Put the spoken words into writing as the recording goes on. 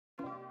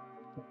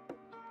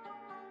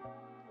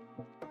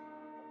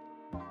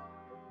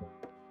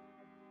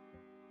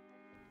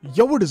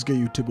Yo, what is good,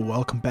 YouTube?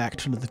 Welcome back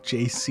to another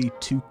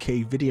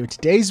JC2K video. In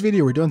today's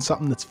video, we're doing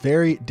something that's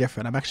very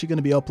different. I'm actually going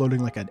to be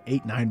uploading like an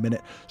 8-9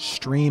 minute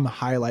stream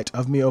highlight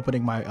of me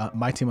opening my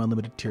MyTEAM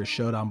Unlimited tier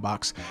Showdown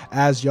box.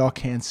 As y'all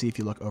can see, if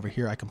you look over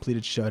here, I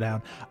completed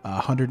Showdown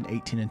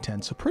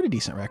 118-10, so pretty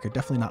decent record.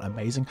 Definitely not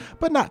amazing,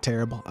 but not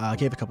terrible.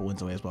 Gave a couple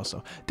wins away as well,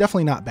 so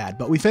definitely not bad.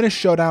 But we finished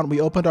Showdown.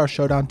 We opened our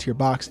Showdown tier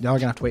box. Now we're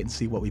going to have to wait and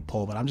see what we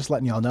pull, but I'm just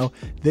letting y'all know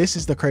this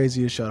is the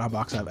craziest Showdown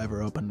box I've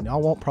ever opened. And y'all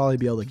won't probably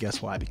be able to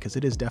guess why, because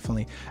it is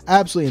definitely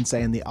absolutely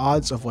insane. The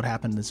odds of what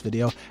happened in this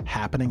video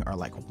happening are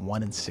like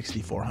 1 in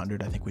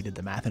 6,400. I think we did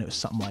the math and it was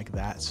something like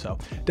that. So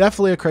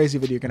definitely a crazy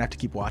video. You're gonna have to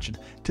keep watching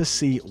to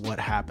see what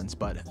happens.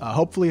 But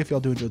hopefully, if y'all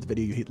do enjoy the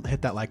video, you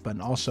hit that like button.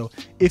 Also,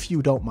 if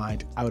you don't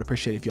mind, I would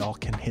appreciate if y'all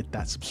can hit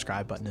that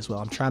subscribe button as well.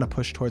 I'm trying to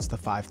push towards the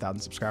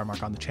 5,000 subscriber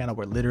mark on the channel.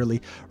 We're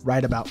literally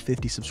right about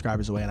 50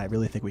 subscribers away, and I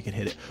really think we can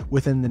hit it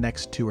within the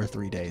next 2 or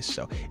 3 days.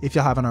 So if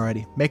y'all haven't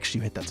already, make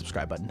sure you hit that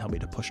subscribe button and help me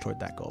to push toward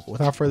that goal. But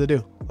without further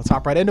ado, let's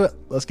hop right into it.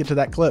 Let's get to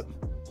that clip.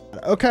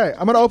 Okay,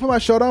 I'm gonna open my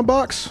Showdown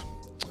box,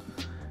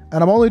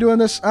 and I'm only doing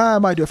this. I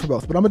might do it for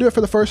both, but I'm gonna do it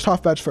for the first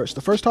half badge first.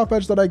 The first half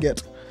badge that I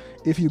get,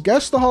 if you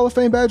guess the Hall of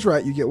Fame badge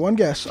right, you get one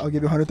guess. I'll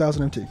give you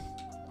 100,000 MT.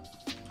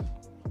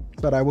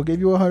 But I will give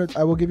you 100.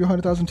 I will give you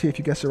 100,000 T if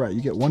you guess it right.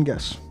 You get one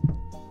guess.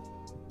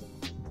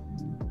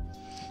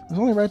 It's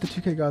only right that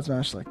 2K gods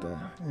match like that.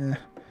 Yeah,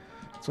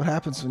 that's what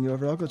happens when you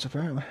overall glitch,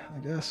 apparently. I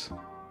guess.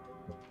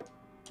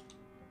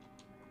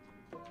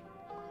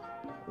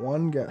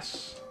 One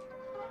guess.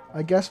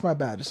 I guess my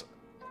badges.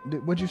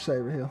 What'd you say,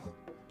 Raheel?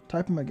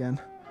 Type them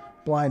again.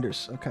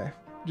 Blinders. Okay.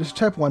 Just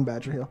type one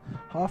badge, Raheel.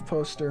 Hoff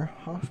poster.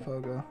 Hoff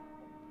pogo.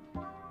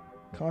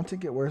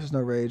 Content get worse is no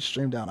rage.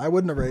 Stream down. I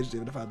wouldn't have raged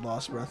even if I'd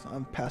lost breath.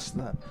 I'm past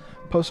that.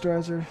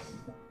 Posterizer.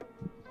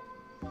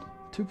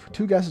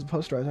 Two guesses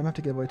posterizer. I'm gonna have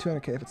to give away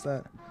 200K if it's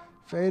that.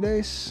 Fade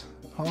ace.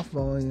 Hoff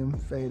volume.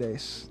 Fade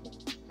ace.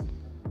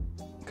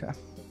 Okay.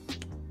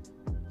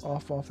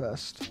 Off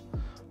fest.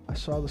 I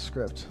saw the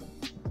script.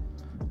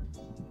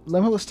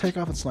 Limitless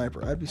takeoff and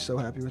sniper. I'd be so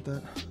happy with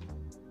that.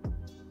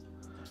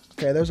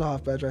 Okay, there's a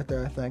Hoff badge right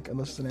there, I think,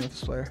 unless it's the name of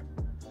this player.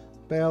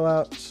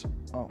 Bailouts.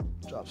 Oh,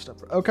 drop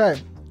stepper.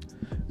 Okay.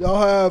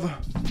 Y'all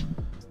have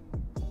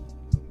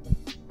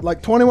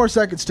like 20 more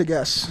seconds to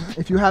guess.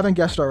 If you haven't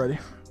guessed already,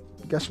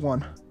 guess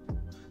one.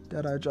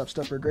 Deadeye, drop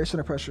stepper, gray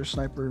center pressure,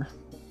 sniper.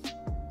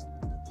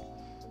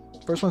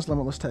 First one's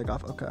limitless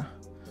takeoff. Okay.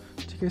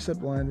 TK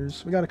said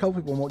blinders. We got a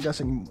couple people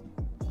guessing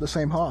the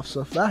same Hoff, so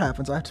if that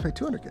happens, I have to pay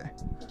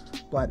 200K.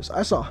 Blinders.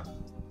 I saw.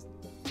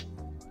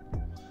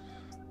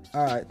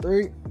 All right,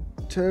 3,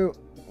 2,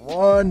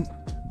 1.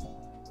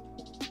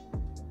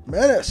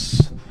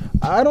 Menace.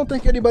 I don't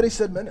think anybody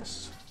said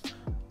Menace.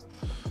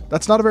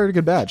 That's not a very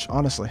good badge,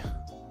 honestly.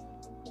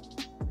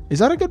 Is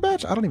that a good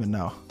badge? I don't even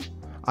know.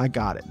 I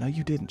got it. No,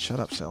 you didn't.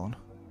 Shut up, Selin.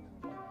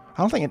 I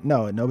don't think it.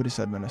 No, nobody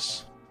said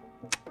Menace.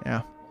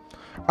 Yeah.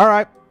 All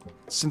right.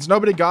 Since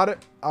nobody got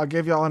it, I'll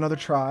give y'all another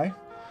try.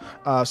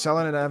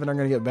 Selin and Evan are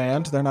going to get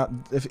banned. They're not,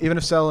 even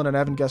if Selin and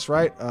Evan guess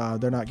right,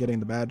 they're not getting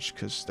the badge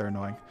because they're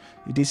annoying.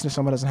 You decent if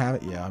someone doesn't have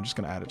it? Yeah, I'm just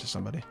going to add it to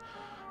somebody.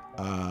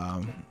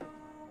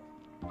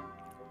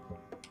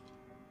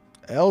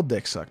 L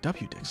dick suck,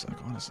 W dick suck,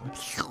 honestly.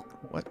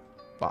 What?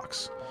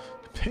 Box.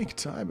 Pink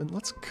diamond,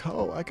 let's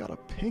go. I got a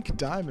pink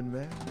diamond,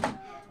 man.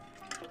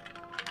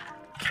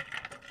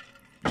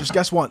 Just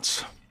guess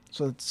once,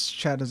 so that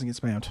chat doesn't get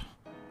spammed.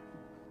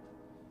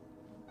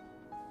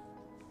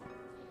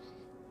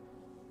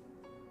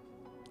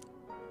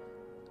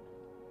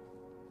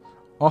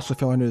 Also,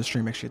 if y'all are new to the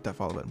stream, make sure you hit that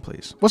follow button,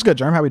 please. What's good,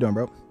 Jerm? How we doing,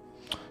 bro?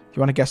 If you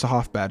want to guess a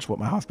Hoff badge, what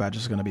my Hoff badge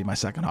is going to be, my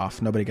second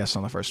Hoff. Nobody guessed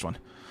on the first one.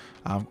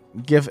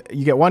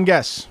 You get one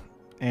guess,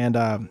 and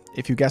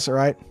if you guess it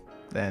right,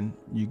 then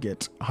you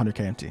get 100K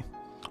MT.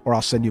 Or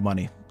I'll send you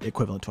money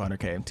equivalent to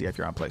 100K MT if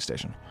you're on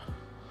PlayStation.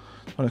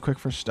 On a quick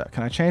first step.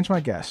 Can I change my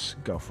guess?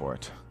 Go for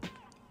it.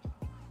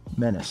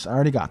 Menace. I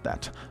already got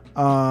that.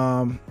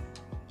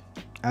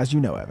 As you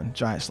know, Evan.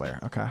 Giant Slayer.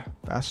 Okay.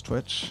 Fast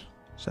twitch.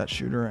 Set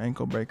shooter.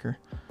 Ankle breaker.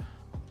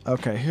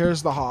 Okay,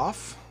 here's the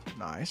Hoff.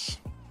 Nice.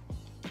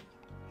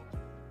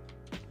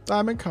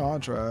 Diamond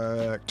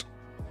contract.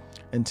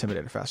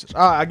 Intimidator fastest.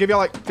 I'll give you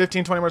like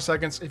 15, 20 more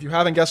seconds. If you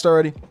haven't guessed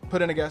already,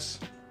 put in a guess.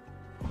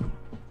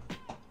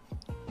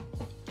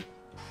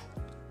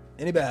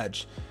 Any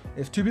badge.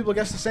 If 2 people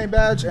guess the same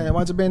badge and it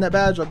winds up being that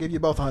badge, I'll give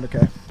you both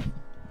 100K.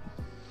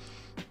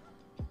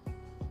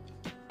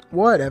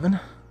 What, Evan?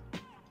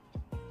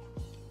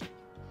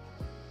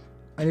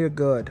 I need a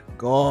good.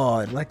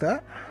 God, like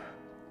that?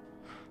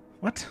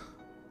 What?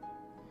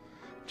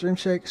 Dream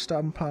Shake,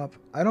 Stop and Pop.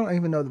 I don't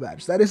even know the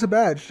badge. That is a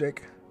badge,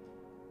 Jake.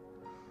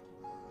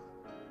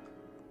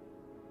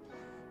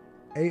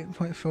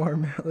 8.4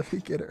 mil if you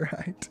get it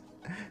right.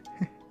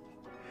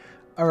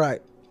 All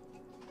right.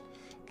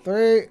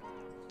 3,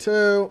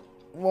 2,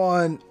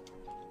 1.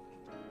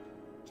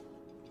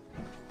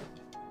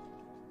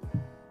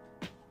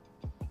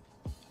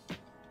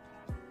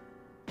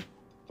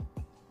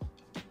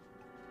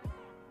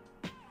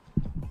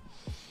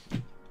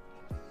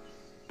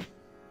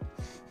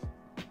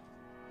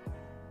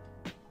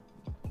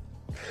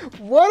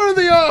 What are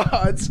the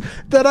odds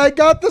that I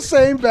got the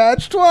same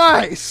badge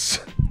twice?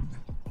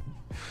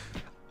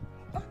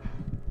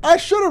 I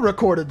should have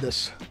recorded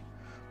this.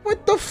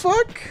 What the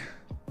fuck?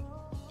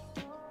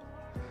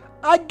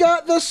 I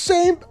got the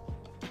same...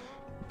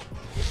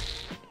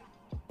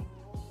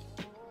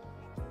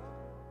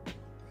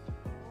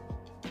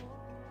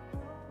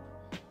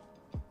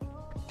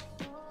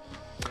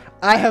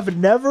 I have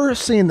never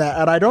seen that,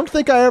 and I don't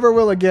think I ever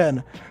will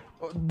again.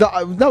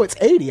 No, it's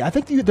 80. I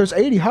think there's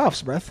 80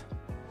 Hoffs, Breath.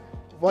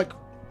 Like,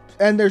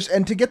 and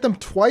to get them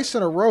twice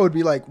in a row would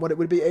be like, what, it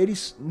would be 80?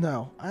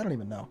 No, I don't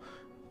even know.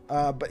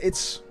 But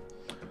it's...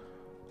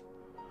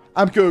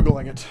 I'm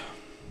Googling it.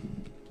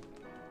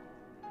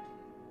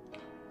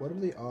 What are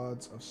the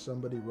odds of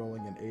somebody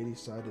rolling an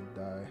 80-sided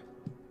die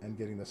and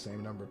getting the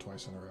same number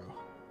twice in a row?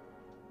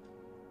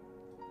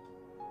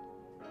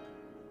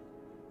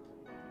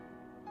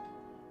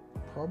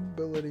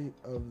 Probability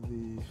of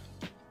the...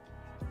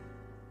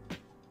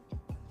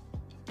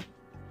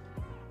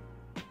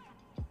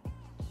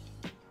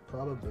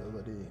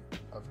 Probability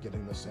of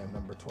getting the same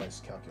number twice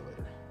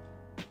calculator.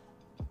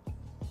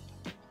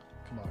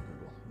 Come on,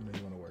 Google. You know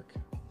you want to work.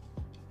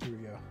 Here we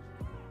go.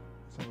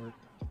 Does that work?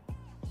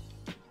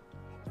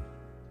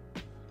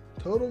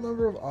 Total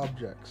number of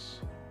objects.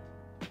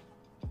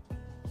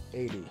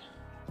 80.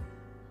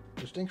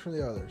 Distinct from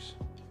the others.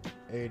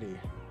 80.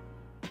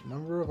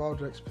 Number of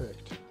objects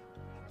picked.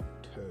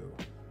 2.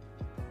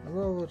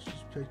 Number of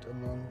objects picked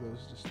among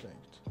those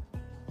distinct.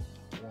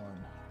 1.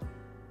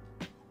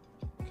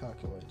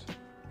 Calculate.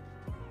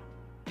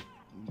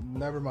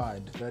 Never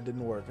mind. That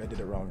didn't work. I did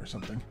it wrong or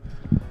something.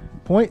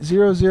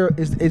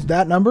 0.00 is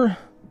that number?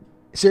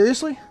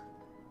 Seriously?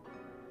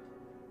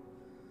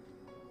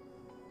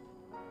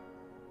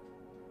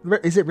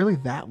 Is it really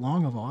that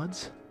long of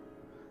odds?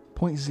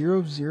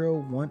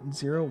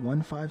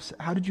 0.001015.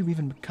 How did you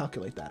even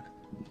calculate that?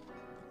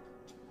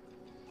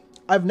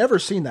 I've never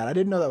seen that. I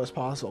didn't know that was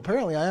possible.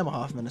 Apparently, I am a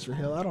Hoff Menace for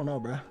Hill. I don't know,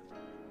 bruh.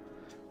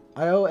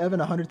 I owe Evan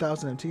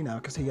 100,000 MT now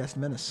because he guessed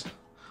Menace,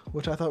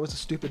 which I thought was a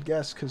stupid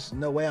guess because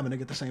no way I'm going to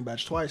get the same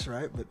badge twice,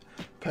 right? But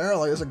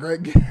apparently, it's a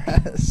great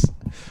guess.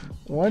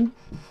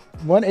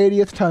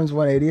 1/80th times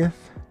 1/80th.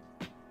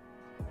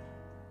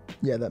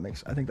 Yeah, that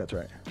makes... I think that's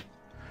right.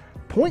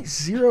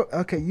 0.0...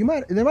 Okay,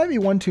 there might be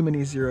one too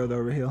many 0 though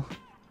over here.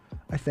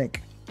 I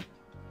think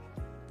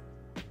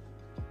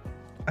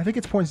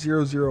it's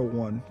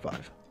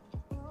 0.0015.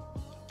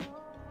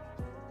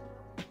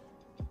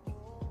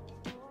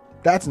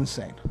 That's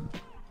insane.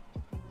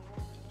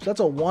 So that's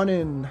a 1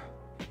 in...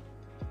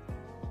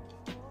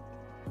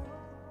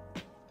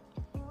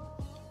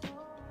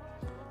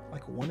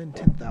 like 1 in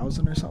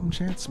 10,000 or something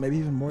chance? Maybe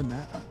even more than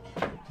that.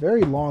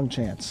 Very long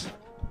chance.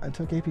 I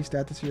took AP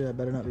Stat this year. I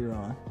better not be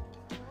wrong.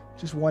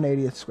 Just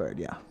 1/80th squared,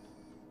 yeah.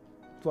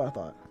 That's what I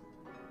thought.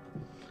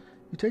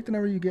 You take the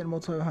number you get and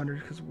multiply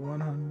 100 because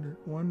 1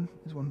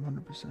 is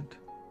 100%.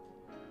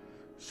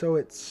 So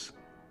it's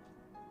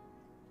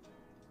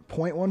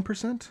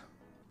 0.1%?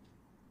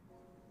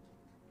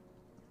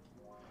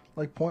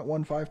 Like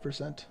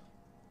 0.15%.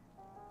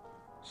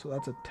 So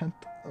that's a 1/10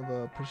 of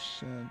a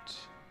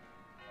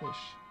percent-ish.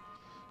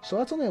 So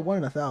that's only a 1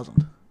 in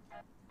 1,000.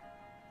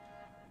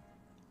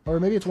 Or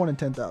maybe it's 1 in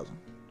 10,000.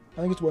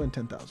 I think it's 1 in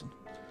 10,000.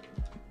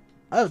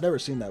 I've never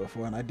seen that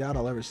before, and I doubt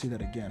I'll ever see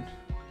that again.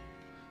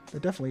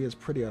 That definitely is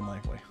pretty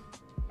unlikely.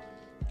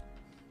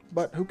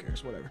 But who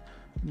cares, whatever.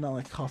 Not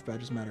like Hoff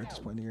badges matter at this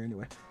point in the year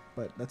anyway.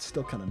 But that's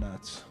still kind of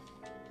nuts.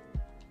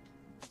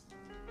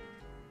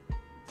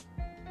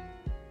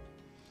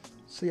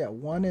 So yeah,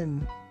 1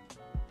 in,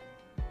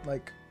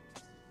 like,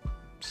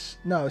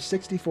 no,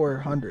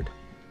 6,400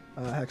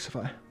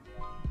 hexafy,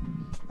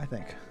 I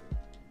think.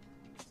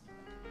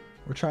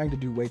 We're trying to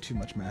do way too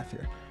much math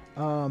here.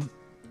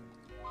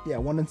 Yeah,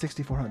 1 in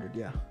 6,400,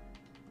 yeah.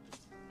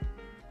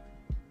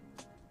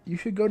 You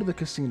should go to the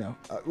casino.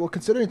 Well,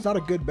 considering it's not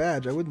a good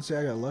badge, I wouldn't say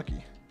I got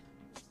lucky.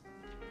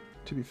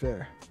 To be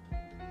fair.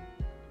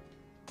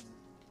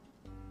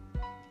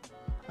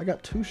 I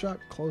got 2 shot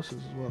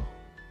closes as well.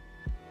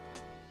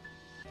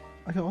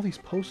 I got all these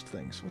post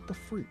things. What the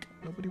freak?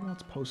 Nobody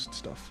wants post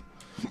stuff.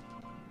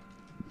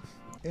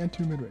 And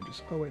 2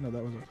 mid-ranges. Oh, wait, no,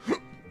 that was a... I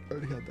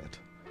already had that.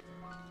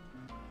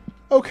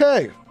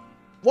 Okay.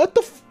 What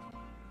the f...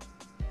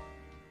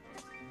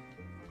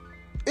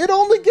 It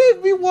only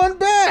gave me 1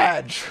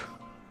 badge!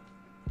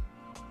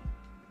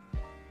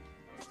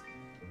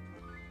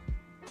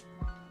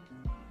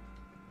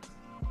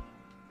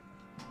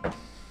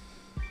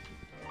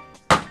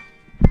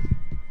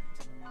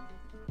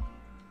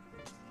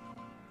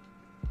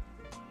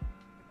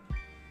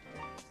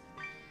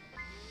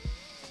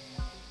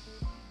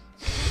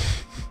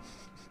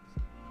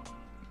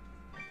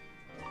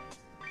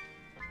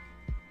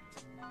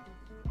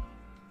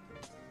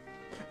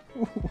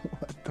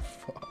 What the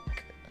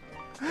fuck?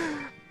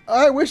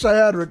 I wish I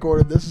had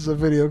recorded this as a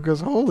video because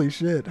holy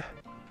shit.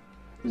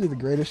 This is the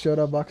greatest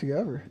showdown boxing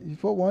ever. If you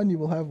put 1, you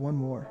will have 1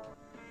 more.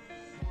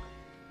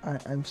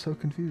 I'm so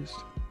confused.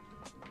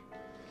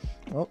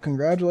 Well,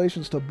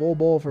 congratulations to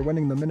Bull for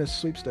winning the Menace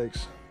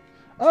sweepstakes.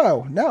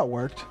 Oh, now it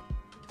worked.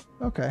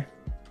 Okay.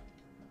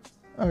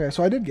 Okay,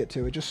 so I did get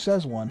 2. It just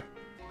says 1.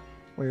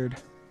 Weird.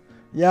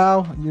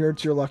 Yeah,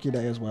 it's your lucky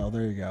day as well.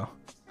 There you go.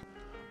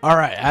 All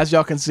right, as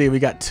y'all can see, we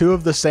got 2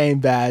 of the same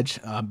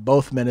badge,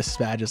 both Menace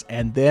badges,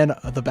 and then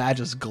the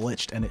badges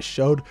glitched, and it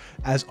showed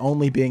as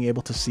only being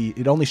able to see,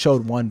 it only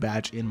showed 1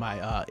 badge in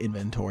my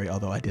inventory,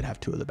 although I did have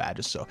 2 of the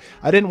badges, so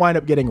I didn't wind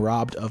up getting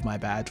robbed of my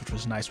badge, which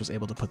was nice. Was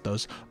able to put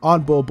those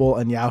on Bull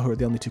and Yao, who are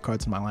the only 2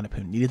 cards in my lineup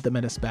who needed the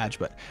Menace badge,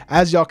 but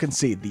as y'all can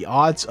see, the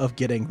odds of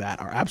getting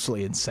that are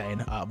absolutely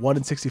insane. 1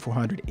 in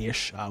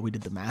 6,400-ish, we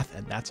did the math,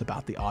 and that's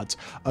about the odds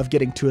of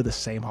getting 2 of the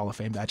same Hall of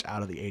Fame badge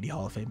out of the 80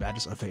 Hall of Fame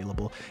badges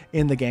available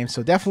in the game.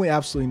 So definitely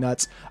absolutely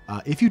nuts.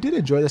 If you did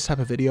enjoy this type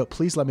of video,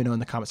 please let me know in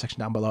the comment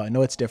section down below. I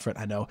know it's different.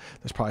 I know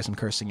there's probably some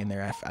cursing in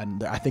there,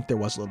 and I think there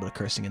was a little bit of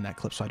cursing in that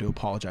clip, so I do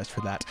apologize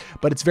for that.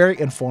 But it's very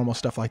informal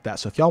stuff like that.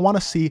 So if y'all want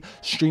to see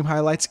stream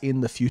highlights in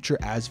the future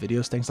as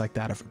videos, things like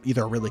that, of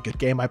either a really good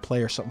game I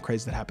play or something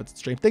crazy that happens in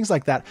stream, things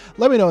like that,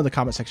 let me know in the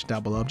comment section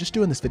down below. I'm just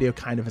doing this video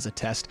kind of as a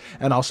test,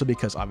 and also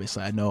because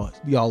obviously I know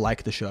y'all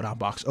like the Showdown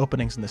box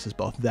openings, and this is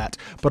both that,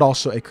 but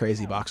also a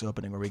crazy box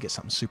opening where we get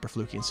something super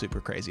fluky and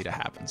super crazy to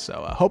happen.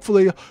 So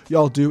hopefully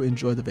y'all do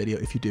enjoy the video.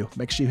 If you do,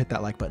 make sure you hit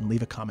that like button,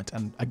 leave a comment,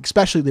 and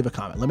especially leave a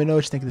comment. Let me know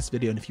what you think of this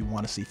video and if you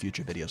want to see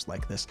future videos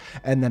like this.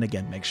 And then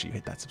again, make sure you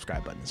hit that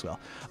subscribe button as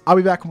well. I'll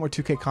be back with more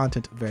 2K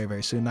content very,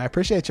 very soon. I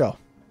appreciate y'all.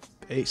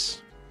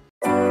 Peace.